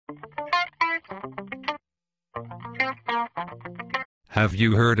Have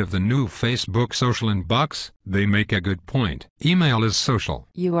you heard of the new Facebook social inbox? They make a good point. Email is social.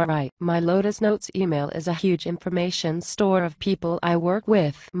 You are right. My Lotus Notes email is a huge information store of people I work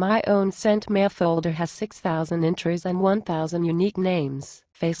with. My own sent mail folder has 6,000 entries and 1,000 unique names.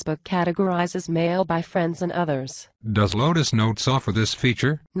 Facebook categorizes mail by friends and others. Does Lotus Notes offer this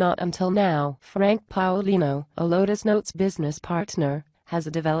feature? Not until now. Frank Paolino, a Lotus Notes business partner, has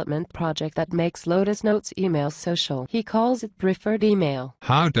a development project that makes Lotus Notes email social. He calls it preferred email.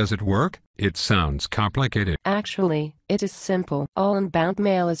 How does it work? It sounds complicated. Actually, it is simple. All inbound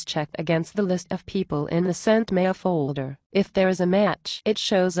mail is checked against the list of people in the sent mail folder. If there is a match, it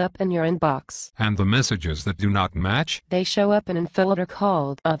shows up in your inbox. And the messages that do not match? They show up in a folder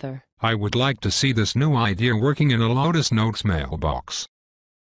called Other. I would like to see this new idea working in a Lotus Notes mailbox.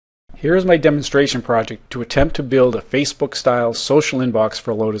 Here is my demonstration project to attempt to build a Facebook-style social inbox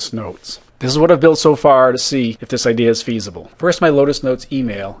for Lotus Notes. This is what I've built so far to see if this idea is feasible. First, my Lotus Notes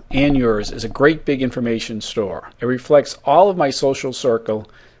email, and yours, is a great big information store. It reflects all of my social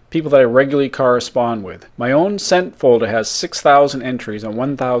circle, people that I regularly correspond with. My own sent folder has 6,000 entries and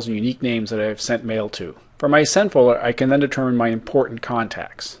 1,000 unique names that I have sent mail to. For my sent folder, I can then determine my important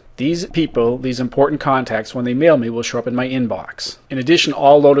contacts. These people, these important contacts, when they mail me, will show up in my inbox. In addition,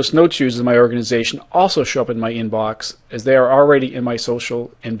 all Lotus Notes users in my organization also show up in my inbox, as they are already in my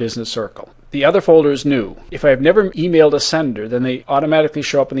social and business circle. The other folder is new. If I have never emailed a sender, then they automatically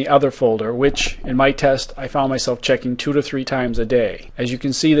show up in the other folder, which, in my test, I found myself checking 2 to 3 times a day. As you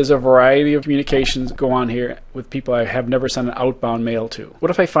can see, there's a variety of communications go on here with people I have never sent an outbound mail to. What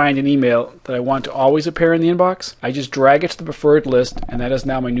if I find an email that I want to always appear in the inbox? I just drag it to the preferred list, and that is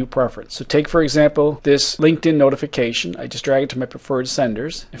now my new preference. So take, for example, this LinkedIn notification. I just drag it to my preferred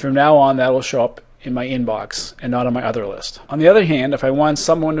senders, and from now on, that will show up in my inbox and not on my other list. On the other hand, if I want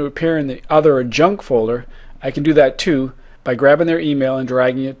someone to appear in the other or junk folder, I can do that too by grabbing their email and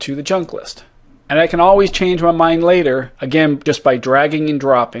dragging it to the junk list. And I can always change my mind later, again, just by dragging and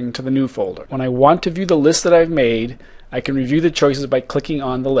dropping to the new folder. When I want to view the list that I've made, I can review the choices by clicking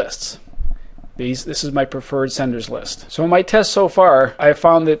on the lists. This is my preferred senders list. So in my test so far, I have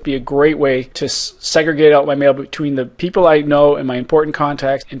found that be a great way to segregate out my mail between the people I know and my important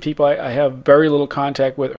contacts and people I have very little contact with